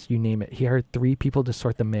 diabetes, MS, you name it. He hired 3 people to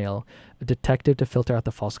sort the mail, a detective to filter out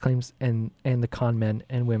the false claims, and the con men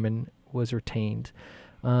and women was retained.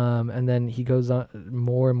 And then he goes on,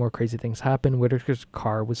 more and more crazy things happen. Whitaker's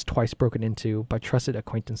car was twice broken into by trusted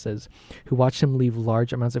acquaintances who watched him leave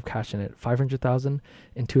large amounts of cash in it. $500,000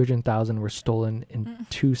 and $200,000 were stolen in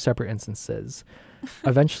 2 separate instances.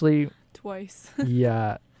 Eventually, Twice.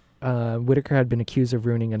 yeah. Whitaker had been accused of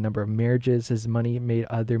ruining a number of marriages. His money made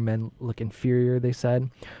other men look inferior, they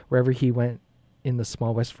said. Wherever he went in the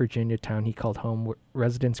small West Virginia town he called home,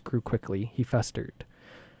 residents grew quickly. He festered.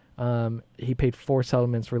 He paid 4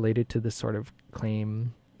 settlements related to this sort of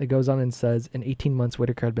claim. It goes on and says, in 18 months,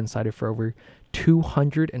 Whitaker had been cited for over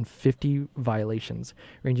 250 violations,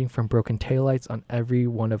 ranging from broken taillights on every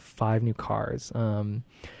one of 5 new cars.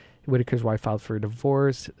 Whitaker's wife filed for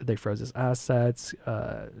divorce. They froze his assets.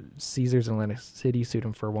 Caesars in Atlantic City sued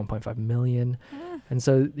him for $1.5 million. And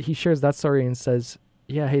so he shares that story and says,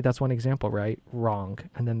 yeah, hey, that's one example, right? Wrong.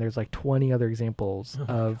 And then there's like 20 other examples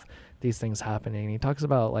of these things happening. And he talks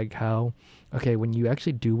about like how, okay, when you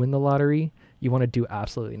actually do win the lottery, you want to do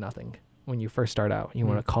absolutely nothing. When you first start out, you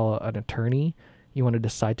want to call an attorney, you want to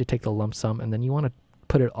decide to take the lump sum, and then you want to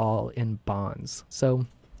put it all in bonds. So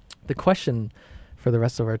the question for the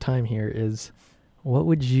rest of our time here is, what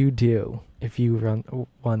would you do if you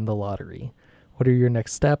won the lottery? What are your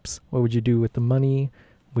next steps? What would you do with the money?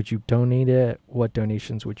 Would you donate it? What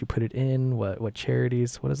donations would you put it in? What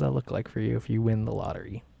charities? What does that look like for you if you win the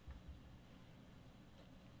lottery?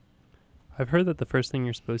 I've heard that the first thing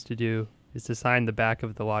you're supposed to do is to sign the back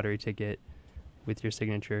of the lottery ticket with your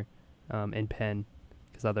signature and pen,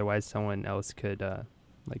 because otherwise someone else could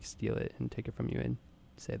like steal it and take it from you and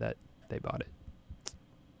say that they bought it.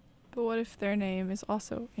 But what if their name is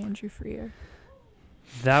also Andrew Freer?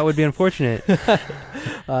 That would be unfortunate. I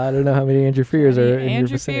don't know how many Andrew Freers are in your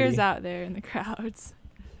vicinity. Andrew Freer's out there in the crowds.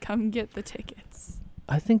 Come get the tickets.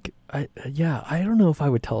 I think, I don't know if I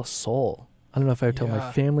would tell a soul. I don't know if I would tell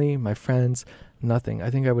my family, my friends, nothing. I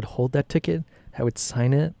think I would hold that ticket. I would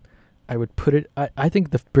sign it. I would put it. I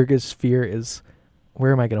think the biggest fear is,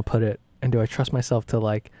 where am I going to put it? And do I trust myself to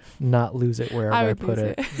like not lose it wherever I put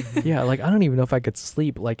it? Yeah, like I don't even know if I could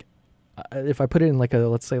sleep. Like if I put it in like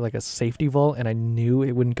let's say like a safety vault and I knew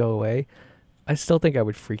it wouldn't go away, I still think I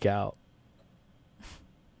would freak out.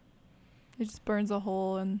 It just burns a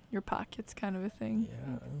hole in your pockets, kind of a thing.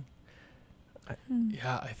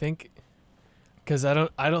 Yeah, I think, because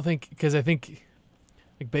I think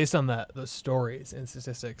like based on those stories and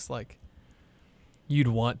statistics, like you'd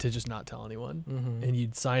want to just not tell anyone, and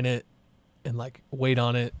you'd sign it and like wait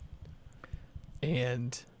on it,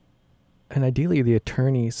 and ideally the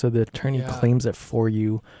attorney claims it for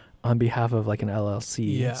you on behalf of like an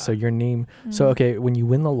LLC. Yeah. So your name. So okay, when you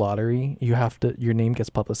win the lottery, your name gets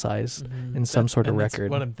publicized in some sort of record.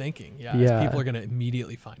 That's what I'm thinking. Yeah. People are gonna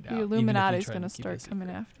immediately find out. The Illuminati's gonna start coming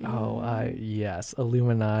after you. Oh, yes,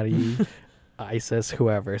 Illuminati, ISIS,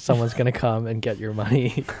 whoever. Someone's gonna come and get your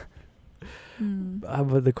money.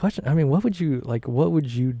 But the question, I mean, what would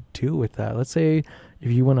you do with that? Let's say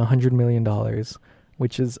if you won $100 million,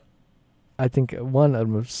 which is, I think, an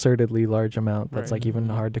absurdly large amount that's like even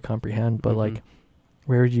hard to comprehend, but like,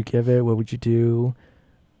 where would you give it? What would you do?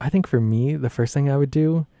 I think for me, the first thing I would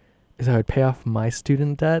do is I would pay off my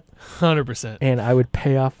student debt. 100%. And I would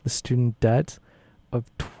pay off the student debt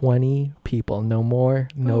of 20 people, no more,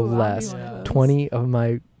 no less. 20 of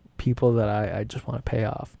my people that I just want to pay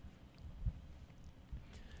off.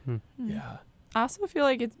 Yeah. I also feel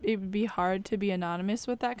like it would be hard to be anonymous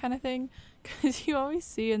with that kind of thing, because you always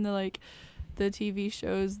see in the TV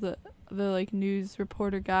shows the like news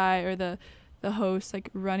reporter guy or the the host like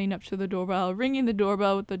running up to the doorbell, ringing the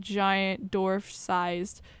doorbell with a giant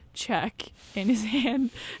dwarf-sized check in his hand,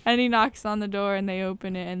 and he knocks on the door and they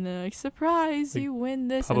open it and they're like, surprise, Like you win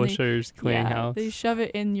this. Publishers Clearinghouse. They shove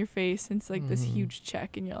it in your face and it's like this huge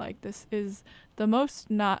check and you're like, this is the most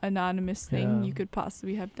not anonymous thing you could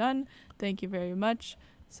possibly have done. Thank you very much.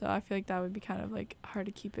 So I feel like that would be kind of like hard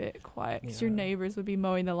to keep it quiet because your neighbors would be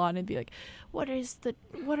mowing the lawn and be like, what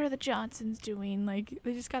are the Johnsons doing? Like,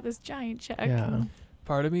 they just got this giant check. Yeah.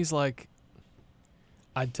 Part of me's like,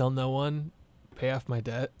 I'd tell no one, pay off my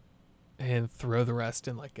debt, and throw the rest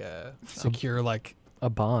in like a secure, like a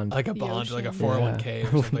bond. like a The bond, like a ocean.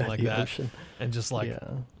 401k or something like The that. ocean. And just like, Yeah.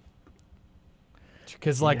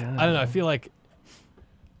 because like, I don't know, I Yeah. feel like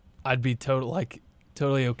I'd be totally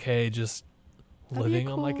okay just That'd be living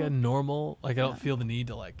on like a cool. normal, like I Yeah. don't feel the need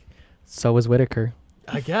to like, So was Whitaker.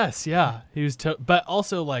 I guess, yeah. He was, but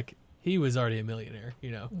also like he was already a millionaire,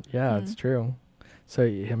 you know? Yeah, it's true. So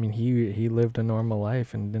I mean, he lived a normal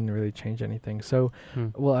life and didn't really change anything. So,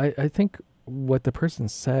 well, I think what the person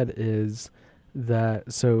said is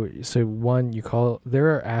that so one, you call,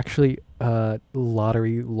 there are actually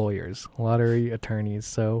lottery lawyers, lottery attorneys,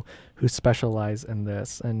 so who specialize in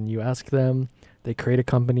this, and you ask them, they create a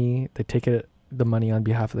company, they take the money on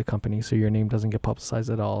behalf of the company, so your name doesn't get publicized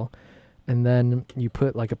at all, and then you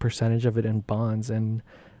put like a percentage of it in bonds. And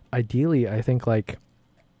ideally, I think like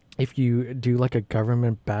if you do like a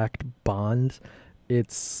government-backed bond,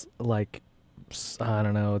 it's like, I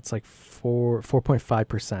don't know, it's like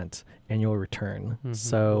 4.5% annual return.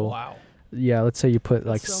 So Wow. yeah, let's say you put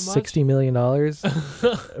like That's so much. $60 million,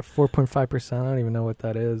 4.5%. I don't even know what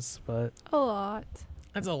that is, but A lot.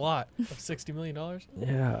 That's a lot of $60 million.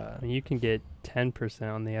 yeah. I mean, you can get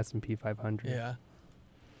 10% on the S&P 500. Yeah.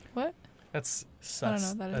 What? That's I don't know sus.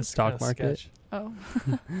 what that is. That's Stock kinda market? sketch. Oh.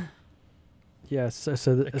 Yeah, so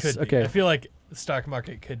It could be. okay. I feel like the stock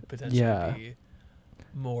market could potentially Yeah. be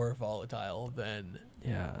more volatile than.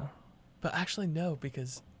 Yeah. But actually, no,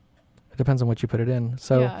 because It depends on what you put it in.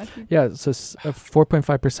 So yeah. If you, yeah, so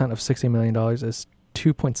 4.5% of $60 million is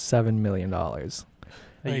 $2.7 million.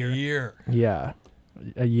 a year. Yeah,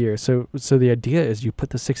 a year. So the idea is you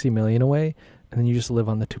put the 60 million away, and then you just live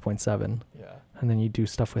on the 2.7, Yeah. and then you do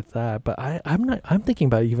stuff with that. But I'm thinking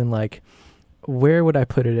about even like, where would I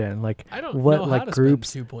put it in? Like, I don't what know like how to groups?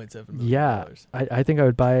 spend $2.7 million. Yeah, I think I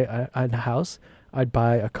would buy a house. I'd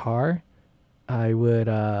buy a car. I would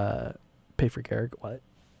pay for Garrick. What?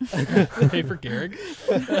 Pay for Garrick.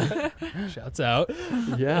 Shouts out.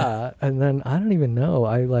 Yeah, and then I don't even know.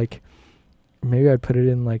 I like, maybe I'd put it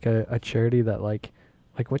in like a charity that like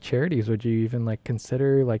what charities would you even like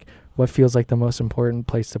consider? Like, what feels like the most important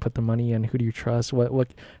place to put the money in? Who do you trust?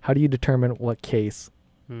 What how do you determine what case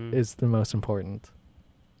is the most important?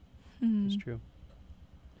 It's true.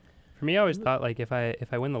 For me, I always thought like if I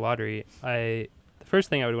win the lottery, the first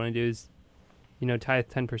thing I would want to do is, tithe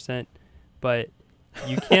 10%, but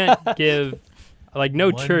you can't give, like, no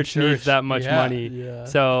One church needs church, that much yeah. money. Yeah.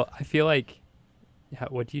 So I feel like,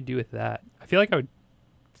 what do you do with that? I feel like I would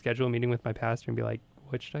schedule a meeting with my pastor and be like,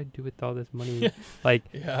 what should I do with all this money? Like,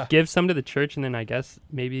 Yeah. give some to the church and then I guess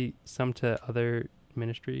maybe some to other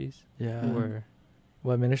ministries. Yeah. Or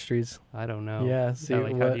What ministries? I don't know. Yeah. See,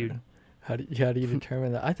 like, how do you? how do you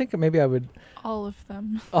determine that? I think maybe I would all of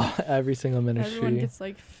them. every single ministry. Everyone gets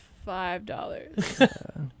like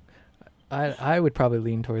 $5. I would probably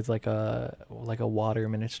lean towards like a water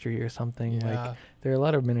ministry or something. Like, Yeah. there are a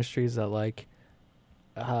lot of ministries that like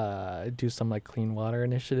do some like clean water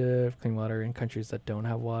initiative, clean water in countries that don't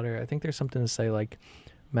have water. I think there's something to say like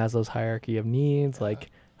Maslow's hierarchy of needs, like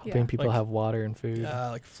helping Yeah. people Like- have water and food.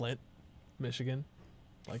 Like Flint, Michigan.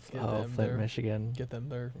 Like get Oh, them Flint, their, Michigan. Get them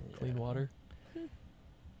their clean water.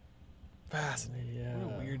 Fascinating. Yeah.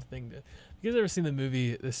 What a weird thing to. You guys ever seen the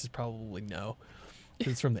movie? This is probably no.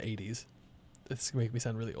 'Cause it's from the 80s. This is gonna make me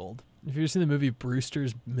sound really old. Have you ever seen the movie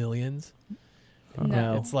Brewster's Millions?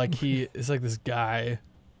 No. It's like it's like this guy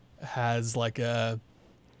has like an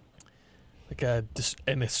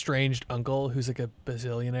estranged uncle who's like a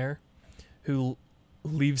bazillionaire who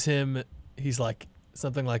leaves him. He's like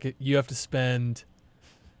something like you have to spend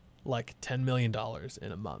like $10 million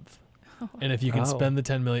in a month, and if you can Oh. spend the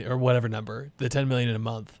 10 million or whatever number, the 10 million in a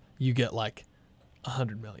month, you get like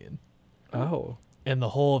 100 million. Oh. And the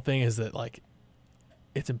whole thing is that like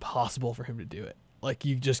it's impossible for him to do it. Like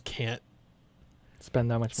you just can't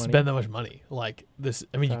Spend that much money. spend that much money. Like this,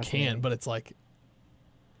 I mean, you can, Fascinating. but it's like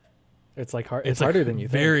It's like hard. it's It's like harder than you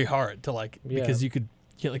think. very hard to like Yeah. because you can't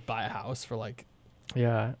like buy a house for like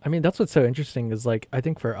Yeah. I mean, that's what's so interesting is like, I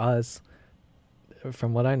think for us,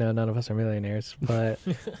 from what I know, none of us are millionaires, but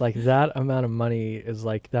like that amount of money is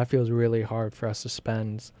like, that feels really hard for us to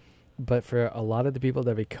spend. But for a lot of the people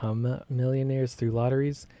that become millionaires through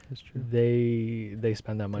lotteries, That's true. they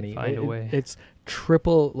spend that money. find a way. It's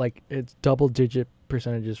triple, like it's double digit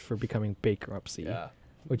percentages for becoming bankruptcy,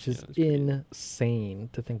 which is that's crazy. insane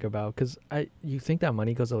to think about. Because you think that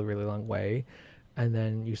money goes a really long way, and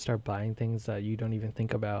then you start buying things that you don't even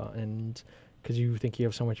think about, and because you think you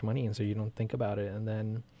have so much money, and so you don't think about it, and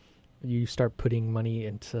then you start putting money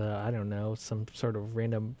into, I don't know, some sort of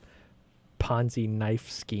random Ponzi knife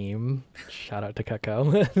scheme. Shout out to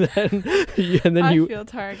Cutco. and then I you feel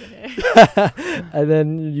targeted. and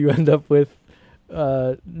then you end up with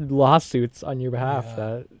lawsuits on your behalf Yeah.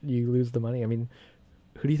 that you lose the money. I mean,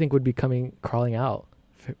 who do you think would be crawling out?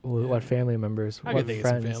 What family members? I what can think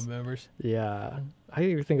friends? of some family members. Yeah, I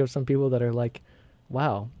even think of some people that are like,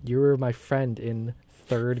 "Wow, you were my friend in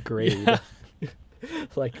 3rd grade." Yeah.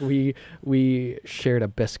 Like we shared a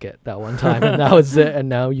biscuit that one time, and that was it. And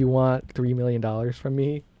now you want $3 million from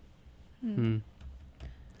me? Hmm.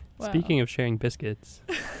 Wow. Speaking of sharing biscuits,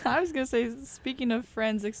 I was gonna say, speaking of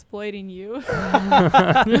friends exploiting you.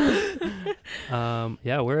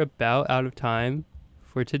 yeah, we're about out of time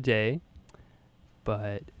for today,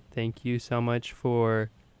 but thank you so much for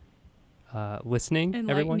listening,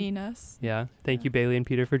 everyone. Enlightening us. Yeah, thank Yeah. you, Bailey and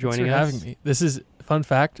Peter, for Thanks joining for us. having me. This is fun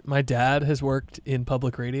fact. My dad has worked in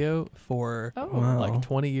public radio for Oh, Wow. like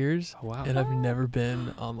 20 years, Oh, wow. and I've Oh. never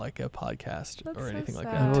been on like a podcast That's or so anything like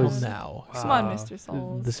sad. that until Sad. now. Wow. Come on, Wow. Mr.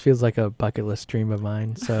 Souls. This feels like a bucket list dream of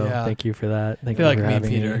mine. So Yeah. thank you for that. I Thank feel you like for me and having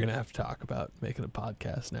Peter me. are gonna have to talk about making a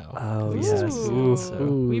podcast now. Oh, 'cause yes. this is Ooh. so-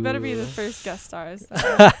 We better be the first guest stars.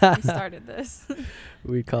 We started this.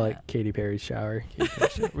 We call it Katy Perry's shower.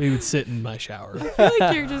 we would sit in my shower. I feel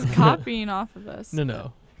like you're just copying off of us.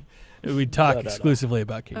 No. We'd talk No. exclusively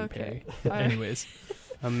about Katy Okay. Perry. All right. Anyways.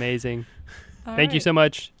 Amazing. All Thank you right. so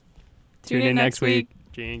much. Tune in next week.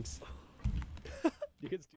 Jinx.